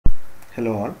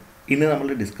Hello all. ഇന്ന് നമ്മൾ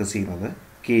discuss ചെയ്യുന്നത്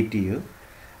KTU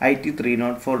IT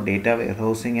 304 Data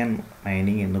Warehousing and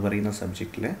Mining എന്ന് പറയുന്ന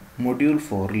സബ്ജക്റ്റിൽ മൊഡ്യൂൾ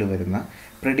 4ൽ വരുന്ന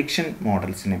പ്രഡിക്ഷൻ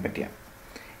മോഡൽസിനെ പറ്റിയാണ്.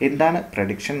 എന്താണ്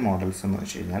പ്രഡിക്ഷൻ മോഡൽസ് എന്ന്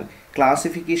വെച്ച് കഴിഞ്ഞാൽ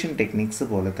ക്ലാസിഫിക്കേഷൻ ടെക്നിക്സ്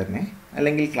പോലെ തന്നെ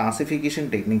അല്ലെങ്കിൽ ക്ലാസിഫിക്കേഷൻ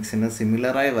ടെക്നിക്സിന്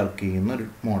സിമിലറായി വർക്ക് ചെയ്യുന്ന ഒരു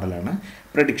മോഡലാണ്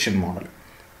പ്രഡിക്ഷൻ മോഡൽ.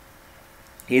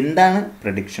 എന്താണ്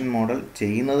പ്രഡിക്ഷൻ മോഡൽ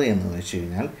ചെയ്യുന്നത് എന്ന് വെച്ച്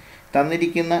കഴിഞ്ഞാൽ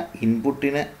തന്നിരിക്കുന്ന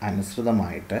ഇൻപുട്ടിന്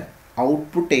അനുസൃതമായിട്ട്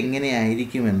ഔട്ട്പുട്ട്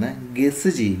എങ്ങനെയായിരിക്കുമെന്ന് ഗസ്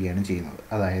ചെയ്യുകയാണ് ചെയ്യുന്നത്.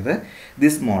 അതായത്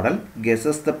this model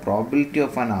guesses the probability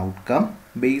of an outcome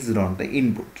based on the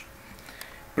input.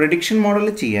 Prediction model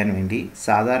ചെയ്യാൻ വേണ്ടി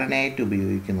സാധാരണയായിട്ട്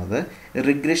ഉപയോഗിക്കുന്നത്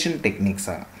റിഗ്രഷൻ ടെക്നിക്സ്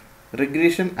ആണ്.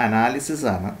 റിഗ്രഷൻ അനാലിസിസ്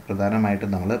ആണ്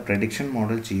പ്രധാനമായിട്ടും നമ്മൾ പ്രഡിക്ഷൻ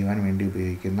മോഡൽ ചെയ്യുവാൻ വേണ്ടി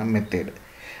ഉപയോഗിക്കുന്ന മെത്തേഡ്.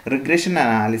 റിഗ്രഷൻ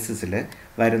അനാലിസിസിൽ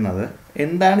വരുന്നത്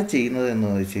എന്താണ് ചെയ്യുന്നത്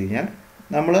എന്ന് വെച്ച് കഴിഞ്ഞാൽ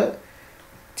നമ്മൾ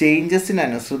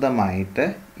ചേഞ്ചസിനനുസൃതമായിട്ട്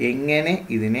എങ്ങനെ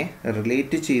ഇതിനെ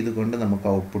റിലേറ്റ് ചെയ്തുകൊണ്ട് നമുക്ക്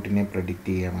ഔട്ട്പുട്ടിനെ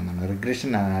പ്രഡിക്റ്റ് ചെയ്യാമെന്നാണ്. Regression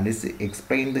analysis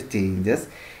explain the changes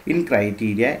in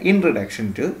criteria in reduction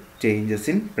to changes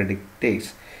in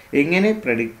പ്രഡിക്റ്റേഴ്സ്. എങ്ങനെ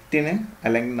പ്രഡിക്റ്റിന്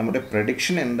അല്ലെങ്കിൽ നമ്മുടെ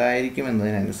പ്രഡിക്ഷൻ എന്തായിരിക്കും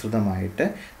എന്നതിനനുസൃതമായിട്ട്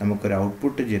നമുക്കൊരു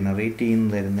ഔട്ട്പുട്ട് ജനറേറ്റ് ചെയ്യുന്ന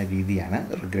തരുന്ന രീതിയാണ്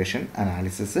റിഗ്രഷൻ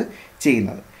അനാലിസിസ്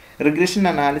ചെയ്യുന്നത്. റിഗ്രഷൻ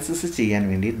അനാലിസിസ് ചെയ്യാൻ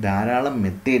വേണ്ടി ധാരാളം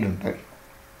മെത്തേഡുണ്ട്.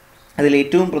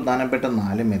 അതിലേറ്റവും പ്രധാനപ്പെട്ട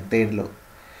 4 മെത്തേഡിൽ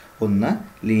ഒന്ന്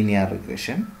linear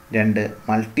regression, 2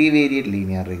 multivariate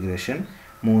linear regression,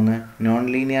 3 non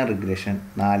linear regression,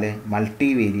 4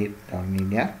 multivariate non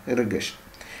linear regression.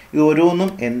 ഇത് ഓരോന്നും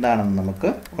എന്താണെന്ന് നമുക്ക്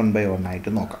 1 by 1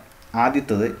 ആയിട്ട് നോക്കാം.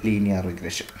 ആദ്യത്തത് ലീനിയർ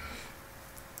റിഗ്രഷൻ.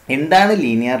 എന്താണ്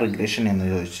ലീനിയർ റിഗ്രഷൻ എന്ന്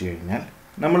ചോദിച്ചു കഴിഞ്ഞാൽ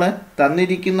നമ്മൾ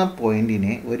തന്നിരിക്കുന്ന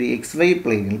പോയിൻറ്റിനെ ഒരു XY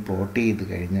പ്ലെയിനിൽ പ്ലോട്ട് ചെയ്ത്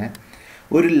കഴിഞ്ഞാൽ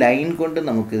ഒരു ലൈൻ കൊണ്ട്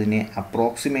നമുക്കിതിനെ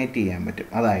അപ്രോക്സിമേറ്റ് ചെയ്യാൻ പറ്റും.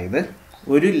 അതായത്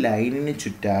ഒരു ലൈനിന്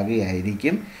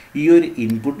ചുറ്റാകെയായിരിക്കും ഈ ഒരു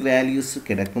ഇൻപുട്ട് വാല്യൂസ്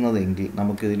കിടക്കുന്നതെങ്കിൽ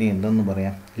നമുക്കിതിനെ എന്തെന്ന്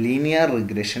പറയാം, ലീനിയർ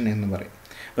റിഗ്രഷൻ എന്ന് പറയും.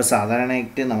 അപ്പോൾ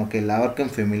സാധാരണയായിട്ട് നമുക്ക് എല്ലാവർക്കും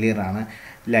ഫെമിലിയർ ആണ്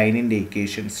ലൈനിൻ്റെ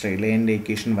ഇക്വേഷൻ, സ്ട്രെയിറ്റ് ലൈനിൻ്റെ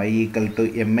ഇക്വേഷൻ y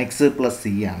 = mx +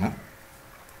 c ആണ്.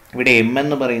 ഇവിടെ m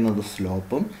എന്ന് പറയുന്നത്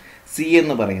സ്ലോപ്പും c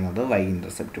എന്ന് പറയുന്നത് y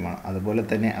ഇൻ്റർസെപ്റ്റുമാണ്. അതുപോലെ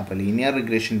തന്നെ അപ്പോൾ ലീനിയർ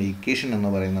റിഗ്രഷൻ്റെ ഇക്വേഷൻ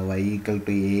എന്ന് പറയുന്നത് y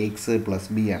 = ax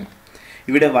 + b ആണ്.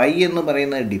 ഇവിടെ y എന്ന്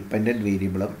പറയുന്നത് ഡിപ്പെൻഡൻറ്റ്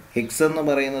വേരിയബിളും x എന്ന്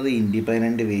പറയുന്നത്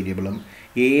ഇൻഡിപെൻഡൻറ്റ് വേരിയബിളും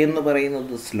a എന്ന്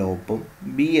പറയുന്നത് സ്ലോപ്പും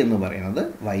b എന്ന് പറയുന്നത്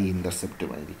y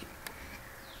ഇൻ്റർസെപ്റ്റുമായിരിക്കും.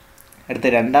 അടുത്ത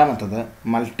രണ്ടാമത്തത്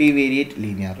മൾട്ടിവേരിയറ്റ്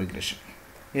ലീനിയർ റിഗ്രഷൻ.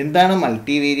 എന്താണ്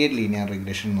മൾട്ടിവേരിയറ്റ് ലീനിയർ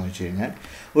റിഗ്രഷൻ എന്ന് വെച്ച് കഴിഞ്ഞാൽ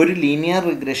ഒരു ലീനിയർ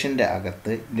റിഗ്രഷൻ്റെ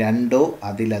അകത്ത് 2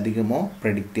 അതിലധികമോ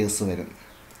പ്രഡിക്റ്റേഴ്സ് വരുന്നു.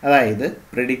 അതായത്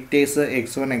പ്രഡിക്റ്റേഴ്സ്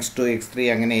x1 x2 x3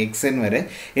 അങ്ങനെ xn വരെ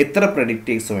എത്ര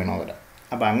പ്രഡിക്റ്റേഴ്സ് വേണോ വരാം.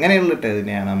 അപ്പോൾ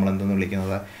അങ്ങനെയുള്ളതിനെയാണ് നമ്മൾ എന്തെന്ന്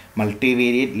വിളിക്കുന്നത്,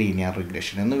 മൾട്ടിവേരിയറ്റ് ലീനിയർ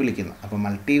റിഗ്രഷൻ എന്ന് വിളിക്കുന്നത്. അപ്പോൾ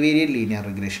multivariate linear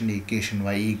റിഗ്രഷൻ്റെ equation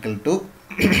y =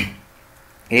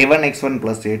 a1 x1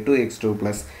 + a2 x2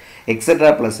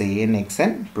 + an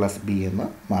xn + b എന്ന്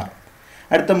മാറും.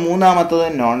 അടുത്ത മൂന്നാമത്തത്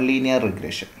non linear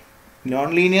regression. Non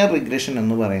linear regression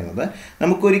എന്ന് പറയുന്നത്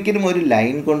നമുക്കൊരിക്കലും ഒരു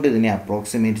ലൈൻ കൊണ്ട് ഇതിനെ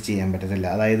അപ്രോക്സിമേറ്റ് ചെയ്യാൻ പറ്റത്തില്ല.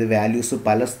 അതായത് വാല്യൂസ്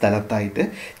പല സ്ഥലത്തായിട്ട്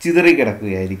ചിതറി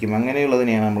കിടക്കുകയായിരിക്കും.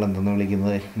 അങ്ങനെയുള്ളതിനെയാണ് നമ്മൾ എന്തെന്ന്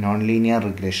വിളിക്കുന്നത്, നോൺ ലീനിയർ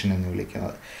റിഗ്രഷൻ എന്ന്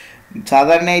വിളിക്കുന്നത്.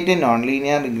 സാധാരണയായിട്ട് നോൺ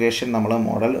ലീനിയർ റിഗ്രഷൻ നമ്മൾ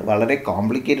മോഡൽ വളരെ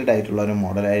കോംപ്ലിക്കേറ്റഡ് ആയിട്ടുള്ള ഒരു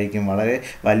മോഡലായിരിക്കും. വളരെ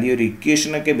വലിയൊരു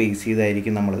ഇക്വേഷനൊക്കെ ബേസ്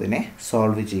ചെയ്തായിരിക്കും നമ്മളിതിനെ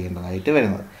സോൾവ് ചെയ്യേണ്ടതായിട്ട്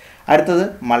വരുന്നത്. അടുത്തത്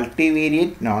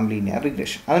മൾട്ടിവേരിയറ്റ് നോൺ ലീനിയർ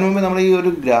റിഗ്രഷൻ. അതിനു മുമ്പ് നമ്മൾ ഈ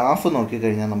ഒരു ഗ്രാഫ്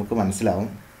നോക്കിക്കഴിഞ്ഞാൽ നമുക്ക് മനസ്സിലാവും.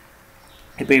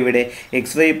 ഇപ്പോൾ ഇവിടെ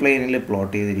XY പ്ലെയിനിൽ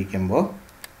പ്ലോട്ട് ചെയ്തിരിക്കുമ്പോൾ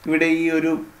ഇവിടെ ഈ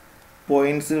ഒരു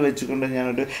പോയിൻറ്റ്സ് വെച്ചുകൊണ്ട്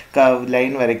ഞാനൊരു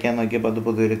ലൈൻ വരയ്ക്കാൻ നോക്കിയപ്പോൾ അത്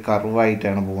പൊതുവെ ഒരു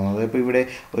കർവായിട്ടാണ് പോകുന്നത്. ഇപ്പോൾ ഇവിടെ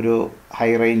ഒരു ഹൈ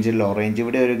റേഞ്ച് ലോ റേഞ്ച്,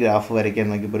 ഇവിടെ ഒരു ഗ്രാഫ് വരയ്ക്കാൻ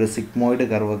നോക്കിയപ്പോൾ ഒരു സിഗ്മോയിഡ്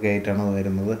കർവൊക്കെ ആയിട്ടാണ്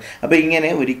വരുന്നത്. അപ്പോൾ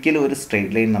ഇങ്ങനെ ഒരിക്കലും ഒരു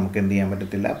സ്ട്രെയിറ്റ് ലൈൻ നമുക്ക് എന്ത് ചെയ്യാൻ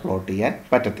പറ്റത്തില്ല, പ്ലോട്ട് ചെയ്യാൻ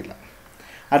പറ്റത്തില്ല.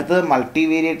 അടുത്തത്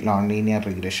multivariate non linear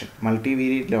regression.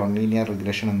 Multivariate non linear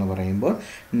regression എന്ന് പറയുമ്പോൾ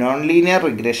നോൺ ലീനിയർ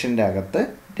റിഗ്രഷൻ്റെ അകത്ത്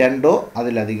 2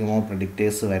 അതിലധികമോ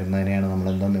പ്രഡിക്റ്റേഴ്സ് വരുന്നതിനെയാണ് നമ്മൾ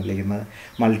എന്തെന്ന് വിളിക്കുന്നത്,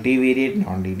 മൾട്ടിവേരിയറ്റ്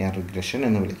നോൺ ലീനിയർ റിഗ്രഷൻ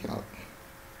എന്ന് വിളിക്കുന്നത്.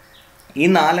 ഈ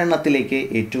 4 എണ്ണത്തിലേക്ക്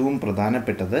ഏറ്റവും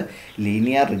പ്രധാനപ്പെട്ടത്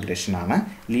ലീനിയർ റിഗ്രഷനാണ്.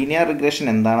 ലീനിയർ റിഗ്രഷൻ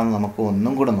എന്താണെന്ന് നമുക്ക്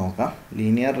ഒന്നും കൂടെ നോക്കാം.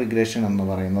 ലീനിയർ റിഗ്രഷൻ എന്ന്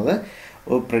പറയുന്നത്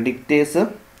പ്രഡിക്റ്റേഴ്സും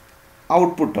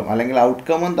ഔട്ട്പുട്ടും അല്ലെങ്കിൽ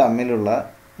ഔട്ട്കമും തമ്മിലുള്ള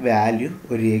വാല്യൂ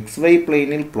ഒരു XY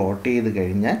പ്ലെയിനിൽ പ്ലോട്ട് ചെയ്ത്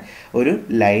കഴിഞ്ഞാൽ ഒരു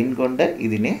ലൈൻ കൊണ്ട്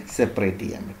ഇതിനെ സെപ്പറേറ്റ്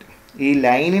ചെയ്യാൻ പറ്റും. ഈ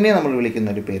ലൈനിനെ നമ്മൾ വിളിക്കുന്ന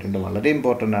ഒരു പേരുണ്ട്, വളരെ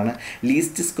ഇമ്പോർട്ടൻ്റ് ആണ്,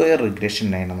 ലീസ്റ്റ് സ്ക്വയർ റിഗ്രഷൻ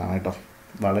ലൈൻ എന്നാണ് കേട്ടോ.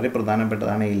 വളരെ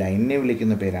പ്രധാനപ്പെട്ടതാണ്. ഈ ലൈനിനെ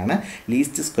വിളിക്കുന്ന പേരാണ്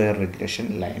ലീസ്റ്റ് സ്ക്വയർ റിഗ്രഷൻ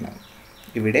ലൈൻ.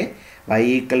 ഇവിടെ y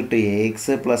 = ax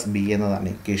 + b എന്നതാണ്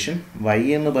ഇക്വേഷൻ. y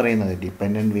എന്ന് പറയുന്നത്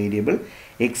ഡിപ്പെൻഡൻറ്റ് വേരിയബിൾ,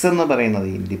 x എന്ന് പറയുന്നത്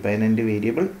independent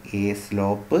variable, a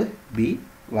slope, b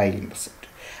y intercept.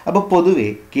 അപ്പോൾ പൊതുവെ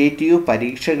KTU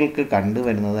പരീക്ഷകൾക്ക്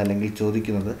കണ്ടുവരുന്നത് അല്ലെങ്കിൽ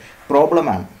ചോദിക്കുന്നത്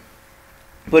പ്രോബ്ലമാണ്.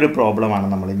 ഇപ്പോൾ ഒരു പ്രോബ്ലമാണ്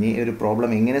നമ്മളിനി ഒരു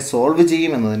പ്രോബ്ലം എങ്ങനെ സോൾവ്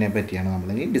ചെയ്യും എന്നതിനെ പറ്റിയാണ്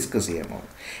നമ്മളിനി ഡിസ്കസ് ചെയ്യാൻ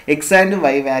പോകുന്നത്. X and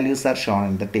Y values are shown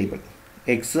in the table.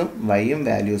 എക്സും വൈയും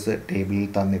വാല്യൂസ് ടേബിളിൽ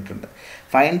തന്നിട്ടുണ്ട്.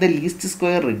 Find the least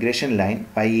square regression line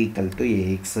y equal to A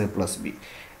X plus B.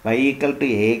 y equal to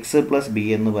A X plus B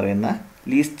എന്ന് പറയുന്ന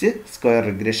least square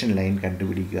regression line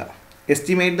കണ്ടുപിടിക്കുക.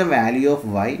 Estimate the value of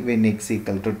Y when X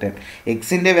equal to 10.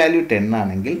 എക്സിൻ്റെ value 10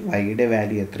 ആണെങ്കിൽ വൈയുടെ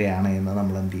value എത്രയാണ് എന്ന്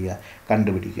നമ്മൾ എന്ത് ചെയ്യുക,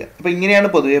 കണ്ടുപിടിക്കുക. അപ്പോൾ ഇങ്ങനെയാണ്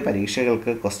പൊതുവെ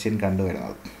പരീക്ഷകൾക്ക് ക്വസ്റ്റ്യൻ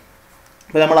കണ്ടുവരുന്നത്.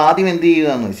 അപ്പോൾ നമ്മൾ ആദ്യം എന്ത് ചെയ്യുക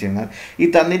എന്ന് വെച്ച് കഴിഞ്ഞാൽ ഈ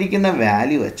തന്നിരിക്കുന്ന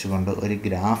വാല്യൂ വെച്ചുകൊണ്ട് ഒരു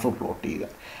ഗ്രാഫ് പ്ലോട്ട് ചെയ്യുക.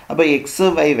 അപ്പോൾ എക്സ്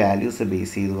വൈ വാല്യൂസ്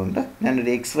ബേസ് ചെയ്തുകൊണ്ട്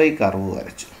ഞാനൊരു എക്സ് വൈ കർവ്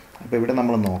വരച്ചു. അപ്പോൾ ഇവിടെ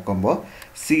നമ്മൾ നോക്കുമ്പോൾ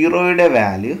 0യുടെ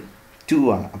വാല്യൂ 2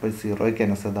 ആണ്. അപ്പോൾ 0യ്ക്ക്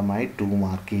അനുസൃതമായി 2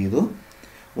 മാർക്ക് ചെയ്തു.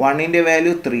 1ൻ്റെ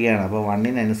വാല്യൂ 3 ആണ്. അപ്പോൾ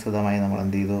 1ന് അനുസൃതമായി നമ്മൾ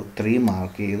എന്ത് ചെയ്തു, 3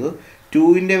 മാർക്ക് ചെയ്തു.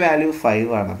 2ൻ്റെ വാല്യൂ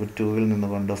 5 ആണ്. അപ്പോൾ 2ൽ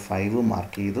നിന്നുകൊണ്ട് 5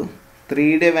 മാർക്ക് ചെയ്തു.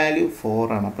 3യുടെ വാല്യൂ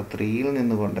 4 ആണ്. അപ്പോൾ 3ൽ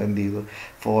നിന്നുകൊണ്ട് എന്ത് ചെയ്തു,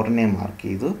 4നെ മാർക്ക്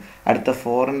ചെയ്തു. അടുത്ത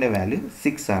 4ൻ്റെ വാല്യൂ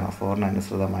 6 ആണ്. 4ന്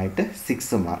അനുസൃതമായിട്ട്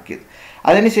 6 മാർക്ക് ചെയ്തു.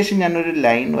 അതിനുശേഷം ഞാനൊരു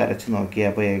ലൈൻ വരച്ച് നോക്കി.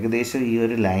 അപ്പോൾ ഏകദേശം ഈ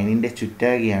ഒരു ലൈനിൻ്റെ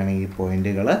ചുറ്റാകിയാണ് ഈ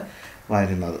പോയിന്റുകൾ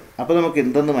വരുന്നത്. അപ്പോൾ നമുക്ക്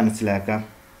എന്തെന്ന് മനസ്സിലാക്കാം,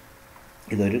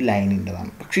 ഇതൊരു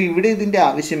ലൈനിൻ്റെതാണ്. പക്ഷേ ഇവിടെ ഇതിൻ്റെ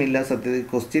ആവശ്യമില്ല. സത്യത്തിൽ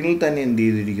ക്വസ്റ്റ്യനിൽ തന്നെ എന്ത്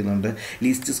ചെയ്തിരിക്കുന്നുണ്ട്,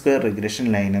 ലീസ്റ്റ് സ്ക്വയർ റിഗ്രഷൻ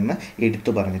ലൈൻ എന്ന്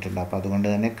എടുത്തു പറഞ്ഞിട്ടുണ്ട്. അപ്പോൾ അതുകൊണ്ട്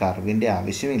തന്നെ കർവിൻ്റെ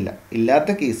ആവശ്യമില്ല.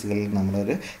 ഇല്ലാത്ത കേസുകളിൽ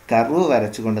നമ്മളൊരു കർവ്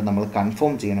വരച്ചുകൊണ്ട് നമ്മൾ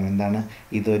കൺഫേം ചെയ്യണം എന്താണ്,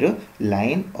 ഇതൊരു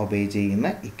ലൈൻ ഒബേ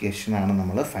ചെയ്യുന്ന ഇക്വേഷനാണ്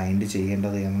നമ്മൾ ഫൈൻഡ്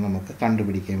ചെയ്യേണ്ടത് എന്ന് നമുക്ക്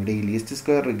കണ്ടുപിടിക്കാം. ഇവിടെ ഈ ലീസ്റ്റ്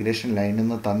സ്ക്വയർ റിഗ്രഷൻ ലൈൻ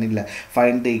എന്ന് തന്നില്ല,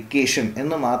 ഫൈൻഡ് ദ ഇക്വേഷൻ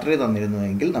എന്ന് മാത്രമേ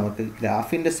തന്നിരുന്നുവെങ്കിൽ നമുക്ക്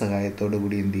ഗ്രാഫിൻ്റെ സഹായത്തോടു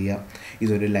കൂടി എന്ത് ചെയ്യാം,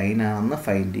 ഇതൊരു ലൈനാണെന്ന്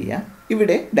ഫൈൻഡ് ചെയ്യാം.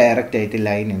 ഇവിടെ ഡയറക്റ്റ് ആയിട്ട്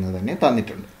ലൈൻ എന്ന് തന്നെ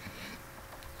തന്നിട്ടുണ്ട്.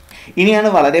 ഇനിയാണ്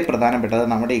വളരെ പ്രധാനപ്പെട്ടത്,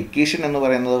 നമ്മുടെ ഇക്വേഷൻ എന്ന്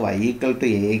പറയുന്നത് y equal to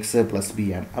A X plus B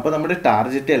ആണ്. അപ്പോൾ നമ്മുടെ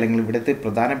ടാർഗറ്റ് അല്ലെങ്കിൽ ഇവിടുത്തെ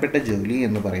പ്രധാനപ്പെട്ട ജോലി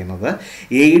എന്ന് പറയുന്നത്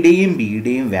എയുടെയും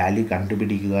ബിയുടെയും വാല്യൂ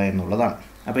കണ്ടുപിടിക്കുക എന്നുള്ളതാണ്.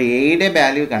 അപ്പോൾ എയുടെ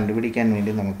വാല്യൂ കണ്ടുപിടിക്കാൻ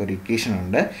വേണ്ടി നമുക്കൊരു ഇക്വേഷൻ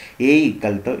ഉണ്ട്. A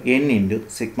equal to N into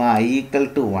sigma I equal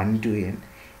to 1 to n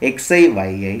xi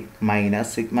yi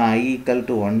minus sigma I equal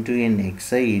to 1 to n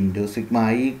xi into sigma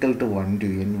I equal to 1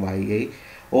 to n yi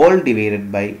all divided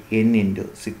by n into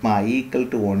sigma I equal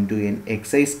to 1 to n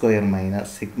xi square minus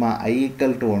sigma I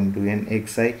equal to 1 to n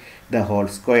xi the whole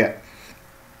square.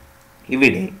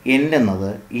 ഇവിടെ n എന്നത്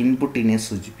ഇൻപുട്ടിനെ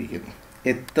സൂചിപ്പിക്കുന്നു.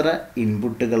 എത്ര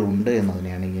ഇൻപുട്ടുകൾ ഉണ്ട്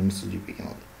എന്നതിനെയാണ് n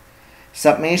സൂചിപ്പിക്കുന്നത്.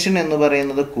 സബ്മേഷൻ എന്ന്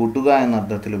പറയുന്നത് കൂട്ടുക എന്ന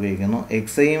അർത്ഥത്തിൽ ഉപയോഗിക്കുന്നു.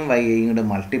 എക്സൈയും വൈയും കൂടെ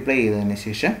മൾട്ടിപ്ലൈ ചെയ്തതിന്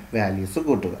ശേഷം വാല്യൂസ്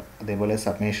കൂട്ടുക. അതേപോലെ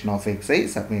സബ്മേഷൻ of X I,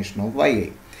 സബ്മേഷൻ of Y I.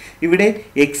 ഇവിടെ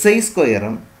എക്സ് ഐ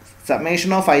സ്ക്വയറും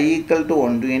സബ്മേഷൻ of I equal to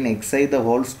 1 to n X I the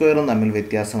whole സ്ക്വയറും തമ്മിൽ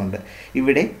വ്യത്യാസമുണ്ട്.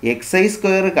 ഇവിടെ എക്സ് ഐ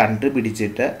സ്ക്വയർ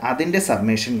കണ്ടുപിടിച്ചിട്ട് അതിൻ്റെ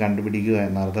സബ്മേഷൻ കണ്ടുപിടിക്കുക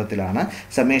എന്ന അർത്ഥത്തിലാണ്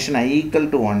സബ്മേഷൻ I equal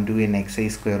to 1 to n X I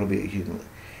square ഉപയോഗിക്കുന്നത്.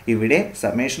 ഇവിടെ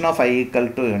സബ്മേഷൻ of I equal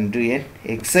to 1 to n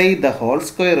X I the whole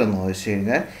square എന്ന് വെച്ച്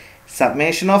കഴിഞ്ഞാൽ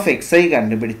സബ്മേഷൻ ഓഫ് എക്സ് ഐ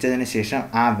കണ്ടുപിടിച്ചതിന് ശേഷം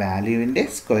ആ വാല്യൂവിൻ്റെ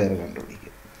സ്ക്വയർ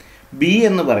കണ്ടുപിടിക്കുക. ബി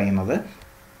എന്ന് പറയുന്നത്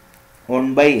 1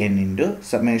 by n into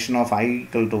summation of I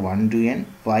equal to 1 to n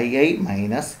yi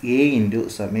minus a into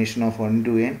summation of 1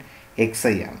 to n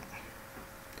xi ആണ്.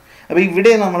 അപ്പോൾ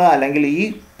ഇവിടെ നമ്മൾ അല്ലെങ്കിൽ ഈ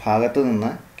ഭാഗത്ത് നിന്ന്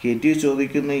KTU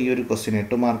ചോദിക്കുന്ന ഈ ഒരു ക്വസ്റ്റ്യൻ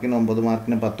 8 മാർക്കിന് 9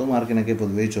 മാർക്കിന് 10 മാർക്കിനൊക്കെ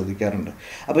പൊതുവേ ചോദിക്കാറുണ്ട്.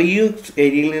 അപ്പോൾ ഈ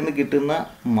ഏരിയയിൽ നിന്ന് കിട്ടുന്ന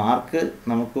മാർക്ക്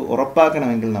നമുക്ക്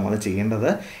ഉറപ്പാക്കണമെങ്കിൽ നമ്മൾ ചെയ്യേണ്ടത്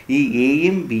ഈ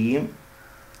എയും ബിയും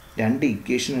രണ്ട്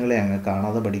ഇക്വേഷനുകളെ അങ്ങ്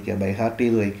കാണാതെ പഠിക്കുക, ബൈഹാർട്ട്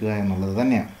ചെയ്ത് വയ്ക്കുക എന്നുള്ളത്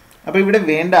തന്നെയാണ്. അപ്പോൾ ഇവിടെ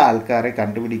വേണ്ട ആൾക്കാരെ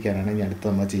കണ്ടുപിടിക്കാനാണ് ഇനി അടുത്ത്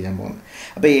നമ്മൾ ചെയ്യാൻ പോകുന്നത്.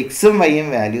 അപ്പോൾ എക്സും വൈയും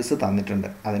വാല്യൂസ് തന്നിട്ടുണ്ട്.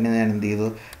 അതിനെ ഞാൻ എന്ത് ചെയ്തു,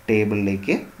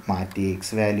 ടേബിളിലേക്ക് മാറ്റി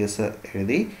എക്സ് വാല്യൂസ്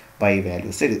എഴുതി, വൈ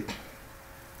വാല്യൂസ് എഴുതി.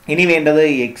 ഇനി വേണ്ടത്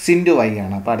എക്സ് ഇൻറ്റു വൈ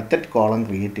ആണ്. അപ്പോൾ അടുത്ത കോളം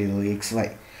ക്രിയേറ്റ് ചെയ്തു എക്സ് വൈ.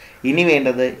 ഇനി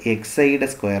വേണ്ടത് എക്സ് ഐയുടെ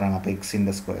സ്ക്വയർ ആണ്. അപ്പോൾ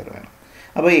എക്സിൻ്റെ സ്ക്വയർ വേണം.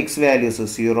 അപ്പോൾ എക്സ് വാല്യൂസ്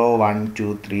 0 1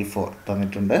 2 3 4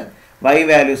 തന്നിട്ടുണ്ട്. വൈ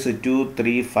വാല്യൂസ് 2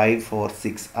 3 5 4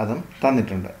 6 അതും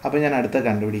തന്നിട്ടുണ്ട്. അപ്പോൾ ഞാൻ അടുത്ത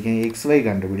കണ്ടുപിടിക്കാൻ എക്സ് വൈ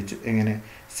കണ്ടുപിടിച്ചു. എങ്ങനെ,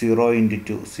 0 into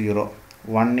 2 0,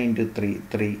 1 into 3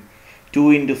 3, 2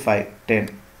 into 5 10,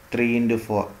 3 into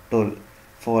 4 12,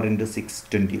 4 into 6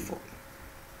 24.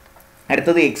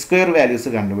 അടുത്തത് എക്സ് സ്ക്വയർ വാല്യൂസ്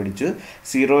കണ്ടുപിടിച്ചു.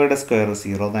 0യുടെ സ്ക്വയർ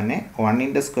 0 തന്നെ,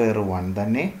 1ൻ്റെ സ്ക്വയർ 1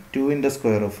 തന്നെ, 2ൻ്റെ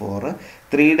സ്ക്വയർ 4,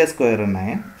 3യുടെ സ്ക്വയർ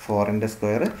 9, 4ൻ്റെ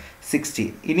സ്ക്വയർ 16.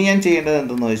 ഇനി ഞാൻ ചെയ്യേണ്ടത്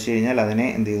എന്തെന്ന് വെച്ച് കഴിഞ്ഞാൽ അതിനെ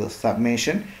എന്ത് ചെയ്തു,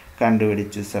 സബ്മേഷൻ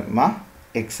കണ്ടുപിടിച്ചു. സബ്മ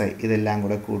എക്സ് ഐ ഇതെല്ലാം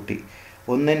കൂടെ കൂട്ടി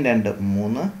 1 2 3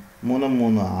 3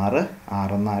 3 6 6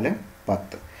 4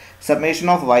 10. സബ്മേഷൻ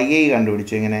ഓഫ് വൈ ഐ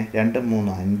കണ്ടുപിടിച്ചു. എങ്ങനെ, 2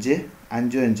 3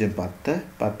 5 5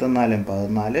 5 10 10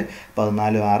 4 14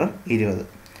 14 6 20.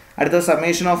 അടുത്ത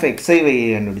സബ്മേഷൻ of X I Y I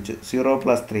കണ്ടുപിടിച്ചു. 0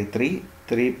 + 3 3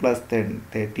 3 + 10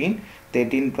 13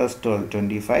 13 + 12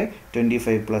 25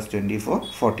 25 + 24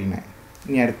 49.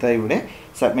 ഇനി അടുത്ത ഇവിടെ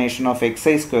സബ്മേഷൻ ഓഫ് എക്സ്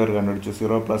ഐ സ്ക്വയർ കണ്ടുപിടിച്ചു.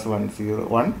 0 + 1 0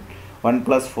 1 1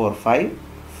 + 4 5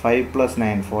 5 plus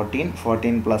 9 14,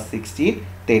 14 plus 16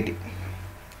 30.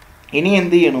 ഇനി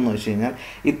എന്ത് ചെയ്യണമെന്ന് വെച്ച് കഴിഞ്ഞാൽ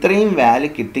ഇത്രയും വാല്യൂ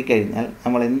കിട്ടിക്കഴിഞ്ഞാൽ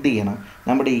നമ്മൾ എന്ത് ചെയ്യണം,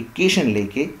 നമ്മുടെ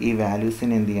ഇക്വേഷനിലേക്ക് ഈ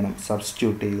വാല്യൂസിനെ എന്ത് ചെയ്യണം,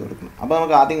 സബ്സ്റ്റിറ്റ്യൂട്ട് ചെയ്ത് കൊടുക്കണം. അപ്പോൾ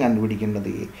നമുക്ക് ആദ്യം കണ്ടുപിടിക്കേണ്ടത്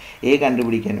എ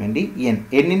കണ്ടുപിടിക്കാൻ വേണ്ടി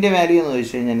എന്നിൻ്റെ വാല്യൂ എന്ന്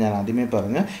വെച്ച് കഴിഞ്ഞാൽ ഞാൻ ആദ്യമേ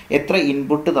പറഞ്ഞു എത്ര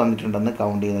ഇൻപുട്ട് തന്നിട്ടുണ്ടെന്ന്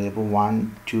കൗണ്ട് ചെയ്യുന്നത്. ഇപ്പോൾ 1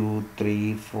 2 3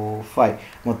 4 5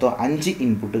 മൊത്തം 5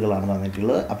 ഇൻപുട്ടുകളാണ്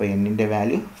തന്നിട്ടുള്ളത്. അപ്പോൾ എന്നിൻ്റെ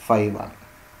വാല്യൂ 5 ആണ്.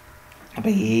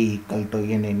 അപ്പോൾ എ ഈക്വൽ ടു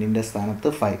എന്നിൻ്റെ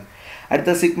സ്ഥാനത്ത് 5.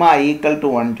 അടുത്ത sigma I equal to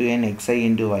 1 to n xi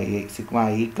into yi. Sigma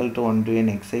I equal to 1 to n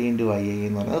xi into yi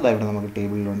എന്ന് പറയുന്നത് ഇവിടെ നമുക്ക്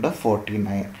ടേബിളിലുണ്ട്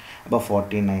 49. അപ്പോൾ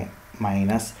 49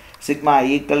 minus sigma I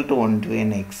equal to 1 to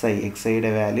n xi.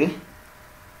 xiയുടെ value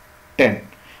 10.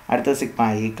 അടുത്ത sigma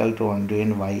I equal to 1 to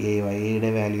n yi.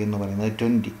 yiയുടെ value എന്ന് പറയുന്നത്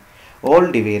 20. All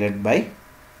divided by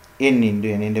n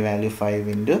into എന്നിൻ്റെ value 5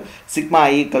 into sigma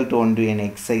I equal to 1 to n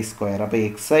xi square. അപ്പോൾ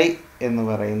xi എന്ന്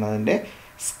പറയുന്നതിൻ്റെ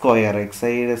square,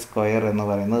 xiയുടെ square എന്ന്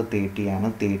പറയുന്നത് 30 ആണ്.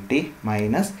 30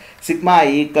 minus sigma I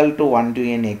equal to 1 to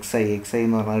n xi. xi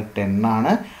എന്ന് പറയുന്നത് 10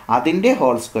 ആണ്, അതിൻ്റെ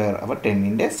ഹോൾ സ്ക്വയർ. അപ്പോൾ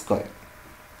 10ൻ്റെ സ്ക്വയർ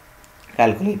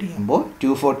കാൽക്കുലേറ്റ് ചെയ്യുമ്പോൾ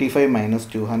 245 മൈനസ്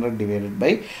 200 ഡിവൈഡഡ്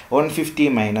ബൈ 150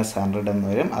 മൈനസ് 100 എന്ന്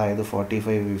വരും. അതായത്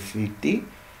 45 50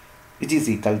 വിച്ച് ഈസ്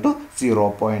ഈക്വൽ ടു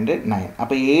 0.9.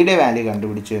 അപ്പോൾ എയുടെ വാല്യൂ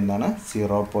കണ്ടുപിടിച്ചു എന്താണ്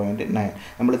 0.9.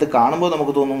 നമ്മളിത് കാണുമ്പോൾ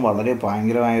നമുക്ക് തോന്നും വളരെ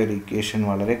ഭയങ്കരമായ ഒരു ഇക്വേഷൻ,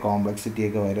 വളരെ കോംപ്ലക്സിറ്റി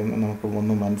ഒക്കെ വരും, നമുക്ക്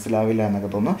ഒന്നും മനസ്സിലാവില്ല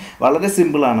എന്നൊക്കെ തോന്നും. വളരെ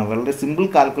സിമ്പിളാണ്, വളരെ സിമ്പിൾ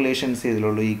കാൽക്കുലേഷൻസ്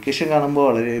ഇതിലുള്ളൂ. ഇക്വേഷൻ കാണുമ്പോൾ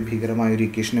വളരെ ഭീകരമായ ഒരു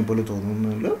ഇക്വേഷനെ പോലെ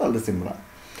തോന്നുന്നുള്ളൂ, വളരെ സിമ്പിളാണ്.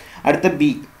 അടുത്ത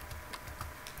ബി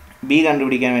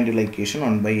കണ്ടുപിടിക്കാൻ വേണ്ടിയുള്ള equation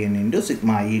 1/n into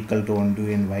sigma I equal to 1 to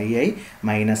n yi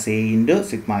minus A into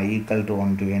sigma I equal to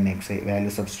 1 to n xi.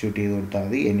 Value substitute ചെയ്ത് കൊടുത്താൽ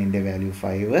മതി. എന്നിൻ്റെ വാല്യൂ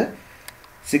 5,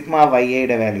 സിഗ്മ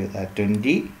yiയുടെ വാല്യൂ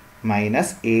 20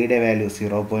 മൈനസ് എയുടെ വാല്യൂ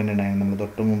 0.9 നമ്മൾ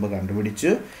തൊട്ട് മുമ്പ്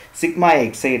കണ്ടുപിടിച്ചു. Sigma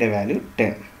xiയുടെ value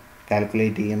 10.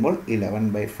 കാൽക്കുലേറ്റ് ചെയ്യുമ്പോൾ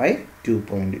 11/5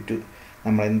 2.2.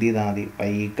 നമ്മൾ എന്ത് ചെയ്താൽ മതി,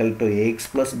 y equal to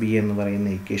ax plus B എന്ന് പറയുന്ന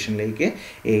ഇക്വേഷനിലേക്ക്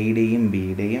എയുടെയും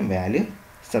ബിയുടെയും വാല്യൂ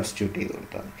സബ്സ്റ്റിറ്റ്യൂട്ട് ചെയ്ത്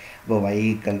കൊടുത്താൽ മതി. അപ്പോൾ y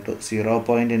equal to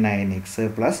 0.9x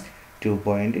plus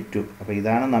 2.2. അപ്പോൾ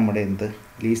ഇതാണ് നമ്മുടെ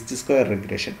ലീസ്റ്റ് സ്ക്വയർ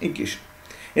റിഗ്രഷൻ ഇക്വേഷൻ.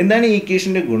 എന്താണ് ഈ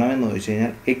ഇക്വേഷൻ്റെ ഗുണമെന്ന് വെച്ച്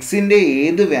കഴിഞ്ഞാൽ എക്സിൻ്റെ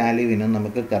ഏത് വാല്യൂവിനും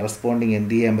നമുക്ക് കറസ്പോണ്ടിങ്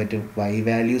എന്ത് ചെയ്യാൻ പറ്റും, y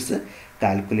വാല്യൂസ്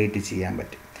കാൽക്കുലേറ്റ് ചെയ്യാൻ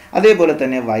പറ്റും. അതേപോലെ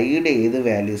തന്നെ വൈയുടെ ഏത്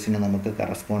വാല്യൂസിന് നമുക്ക്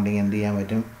കറസ്പോണ്ടിങ് എന്ത് ചെയ്യാൻ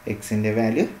പറ്റും, എക്സിൻ്റെ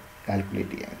വാല്യൂ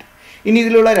കാൽക്കുലേറ്റ് ചെയ്യാൻ പറ്റും. ഇനി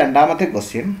ഇതിലുള്ള രണ്ടാമത്തെ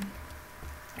ക്വസ്റ്റ്യൻ,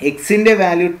 എക്സിൻ്റെ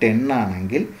വാല്യൂ 10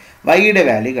 ആണെങ്കിൽ വൈയുടെ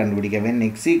വാല്യൂ കണ്ടുപിടിക്കുക. When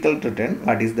X equal to 10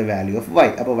 what is the value of Y.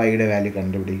 അപ്പോൾ വൈയുടെ വാല്യൂ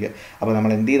കണ്ടുപിടിക്കുക. അപ്പോൾ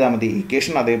നമ്മൾ എന്ത് ചെയ്താൽ മതി,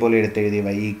 ഇക്വേഷൻ അതേപോലെ എടുത്തെഴുതി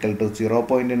Y equal to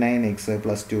 0.9x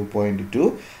plus 2.2.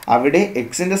 അവിടെ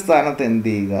എക്സിൻ്റെ സ്ഥാനത്ത് എന്ത്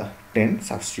ചെയ്യുക, 10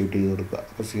 സബ്സ്റ്റിറ്റ്യൂട്ട് ചെയ്ത് കൊടുക്കുക.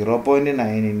 അപ്പോൾ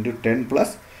 0.9 into 10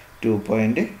 plus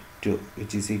 2.2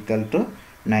 which is equal to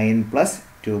 9 plus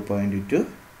 2.2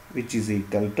 which is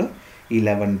equal to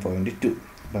 11.2.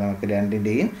 അപ്പോൾ നമുക്ക്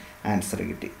രണ്ടിൻ്റെയും ആൻസർ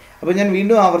കിട്ടി. അപ്പോൾ ഞാൻ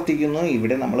വീണ്ടും ആവർത്തിക്കുന്നു,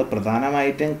 ഇവിടെ നമ്മൾ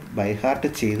പ്രധാനമായിട്ടും ബൈഹാർട്ട്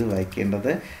ചെയ്ത് വായിക്കേണ്ടത്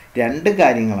 2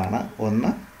 കാര്യങ്ങളാണ്. ഒന്ന്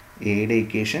എയുടെ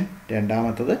ഇക്വേഷൻ,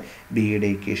 രണ്ടാമത്തത് ബിയുടെ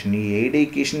ഇക്വേഷൻ. ഈ എയുടെ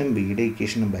ഇക്വേഷനും ബിയുടെ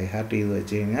ഇക്വേഷനും ബൈഹാർട്ട് ചെയ്ത്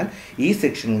വെച്ച് കഴിഞ്ഞാൽ ഈ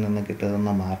സെക്ഷനിൽ നിന്ന്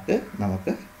കിട്ടുന്ന മാർക്ക്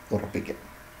നമുക്ക് ഉറപ്പിക്കാം.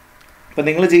 അപ്പോൾ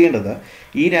നിങ്ങൾ ചെയ്യേണ്ടത്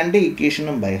ഈ 2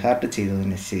 ഇക്വേഷനും ബൈഹാർട്ട്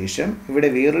ചെയ്തതിന് ശേഷം ഇവിടെ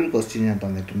വേറൊരു ക്വസ്റ്റ്യൻ ഞാൻ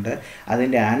തന്നിട്ടുണ്ട്,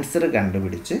 അതിൻ്റെ ആൻസർ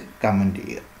കണ്ടുപിടിച്ച് കമൻറ്റ്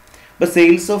ചെയ്യുക. അപ്പോൾ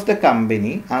sales of the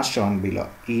company are shown below.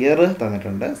 Year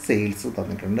തന്നിട്ടുണ്ട്, സെയിൽസ്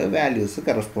തന്നിട്ടുണ്ട്, വാല്യൂസ്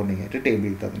കറസ്പോണ്ടിങ് ആയിട്ട്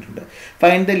ടേബിളിൽ തന്നിട്ടുണ്ട്.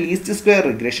 Find the least square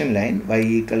regression line y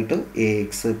equal to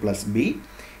ax plus B.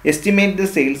 Estimate the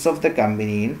sales of the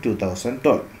company in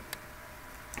 2012.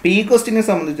 അപ്പോൾ ഈ ക്വസ്റ്റിനെ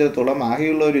സംബന്ധിച്ചിടത്തോളം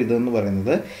ആകെയുള്ള ഒരു ഇതെന്ന്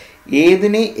പറയുന്നത്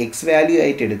ഏതിനെ എക്സ് വാല്യൂ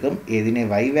ആയിട്ട് എടുക്കും, ഏതിനെ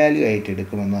വൈ വാല്യൂ ആയിട്ട്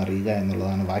എടുക്കുമെന്ന് അറിയുക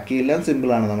എന്നുള്ളതാണ്. ബാക്കിയെല്ലാം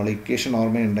സിമ്പിളാണ്. നമ്മൾ ഇക്വേഷൻ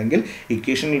ഓർമ്മയുണ്ടെങ്കിൽ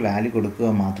ഇക്വേഷനിൽ വാല്യൂ കൊടുക്കുക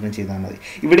മാത്രം ചെയ്താൽ മതി.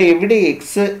 ഇവിടെ എവിടെ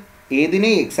ഏതിനെ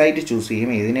എക്സ് ആയിട്ട് ചൂസ് ചെയ്യും,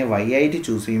 ഏതിനെ വൈ ആയിട്ട്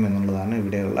ചൂസ് ചെയ്യും എന്നുള്ളതാണ്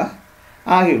ഇവിടെയുള്ള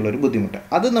ആകെയുള്ളൊരു ബുദ്ധിമുട്ട്.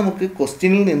 അത് നമുക്ക്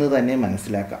ക്വസ്റ്റ്യനിൽ നിന്ന് തന്നെ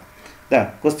മനസ്സിലാക്കാം.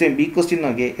 ബി ക്വസ്റ്റ്യൻ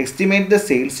നോക്കിയേ, estimate the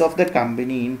sales of the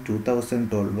company in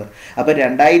 2012. അപ്പോൾ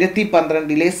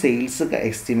 2012 സെയിൽസ്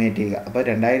എസ്റ്റിമേറ്റ് ചെയ്യുക. അപ്പോൾ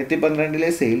 2012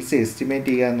 സെയിൽസ് എസ്റ്റിമേറ്റ്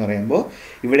ചെയ്യുക എന്ന് പറയുമ്പോൾ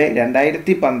ഇവിടെ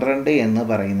 2012 എന്ന്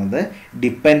പറയുന്നത്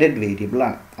ഡിപ്പെൻഡൻറ്റ്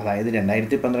വേരിയബിളാണ്. അതായത്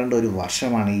 2012 ഒരു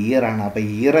വർഷമാണ്, ഇയറാണ്. അപ്പോൾ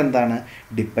ഇയർ എന്താണ്,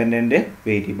 ഡിപ്പെൻഡൻറ്റ്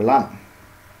വേരിയബിളാണ്.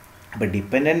 അപ്പോൾ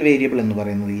ഡിപ്പെൻഡൻറ്റ് വേരിയബിൾ എന്ന്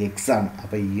പറയുന്നത് എക്സ് ആണ്.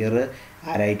 അപ്പോൾ ഇയർ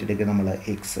ആരായിട്ട് എടുക്കുക നമ്മൾ,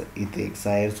 എക്സ്. ഇത് എക്സ്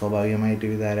ആയാൽ സ്വാഭാവികമായിട്ടും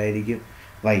ഇത് ആരായിരിക്കും,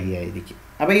 വൈ ആയിരിക്കും.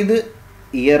 അപ്പോൾ ഇത്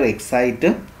ഇയർ എക്സ്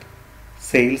ആയിട്ടും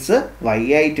സെയിൽസ് വൈ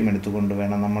ആയിട്ടും എടുത്തുകൊണ്ട്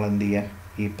വേണം നമ്മൾ എന്ത് ചെയ്യാൻ,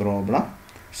 ഈ പ്രോബ്ലം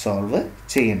സോൾവ്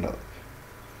ചെയ്യേണ്ടത്.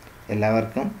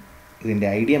 എല്ലാവർക്കും ഇതിൻ്റെ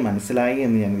ഐഡിയ മനസ്സിലായി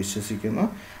എന്ന് ഞാൻ വിശ്വസിക്കുന്നു.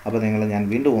 അപ്പോൾ ഞാൻ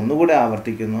വീണ്ടും ഒന്നുകൂടെ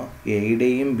ആവർത്തിക്കുന്നു,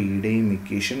 എയുടെയും ബിയുടെയും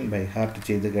ഇക്വേഷൻ ബൈ ഹാർട്ട്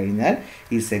ചെയ്ത് കഴിഞ്ഞാൽ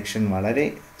ഈ സെക്ഷൻ വളരെ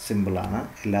സിമ്പിളാണ്.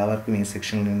 എല്ലാവർക്കും ഈ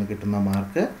സെക്ഷനിൽ നിന്ന് കിട്ടുന്ന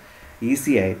മാർക്ക്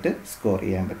ഈസി ആയിട്ട് സ്കോർ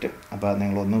ചെയ്യാൻ പറ്റും. അപ്പോൾ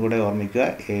നിങ്ങൾ ഒന്നുകൂടെ ഓർമ്മിക്കുക,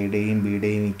 എയുടെയും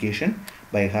ബിയുടെയും ഇക്വേഷൻ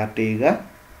ബൈ ഹാർട്ട് ചെയ്യുക,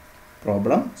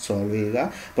 പ്രോബ്ലം സോൾവ് ചെയ്യുക.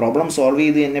 പ്രോബ്ലം സോൾവ്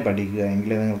ചെയ്ത് തന്നെ പഠിക്കുക,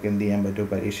 എങ്കിലേ നിങ്ങൾക്ക് എന്ത് ചെയ്യാൻ പറ്റും,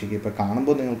 പരീക്ഷയ്ക്ക് ഇപ്പോൾ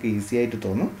കാണുമ്പോൾ നിങ്ങൾക്ക് ഈസി ആയിട്ട്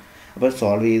തോന്നും. അപ്പോൾ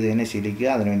സോൾവ് ചെയ്ത് തന്നെ ശീലിക്കുക.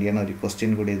 അതിനുവേണ്ടിയാണ് ഒരു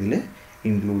ക്വസ്റ്റ്യൻ കൂടി ഇതിൽ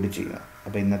ഇൻക്ലൂഡ് ചെയ്യുക.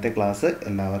 അപ്പോൾ ഇന്നത്തെ ക്ലാസ്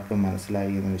എല്ലാവർക്കും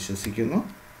മനസ്സിലായി എന്ന് വിശ്വസിക്കുന്നു.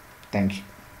 Thank you.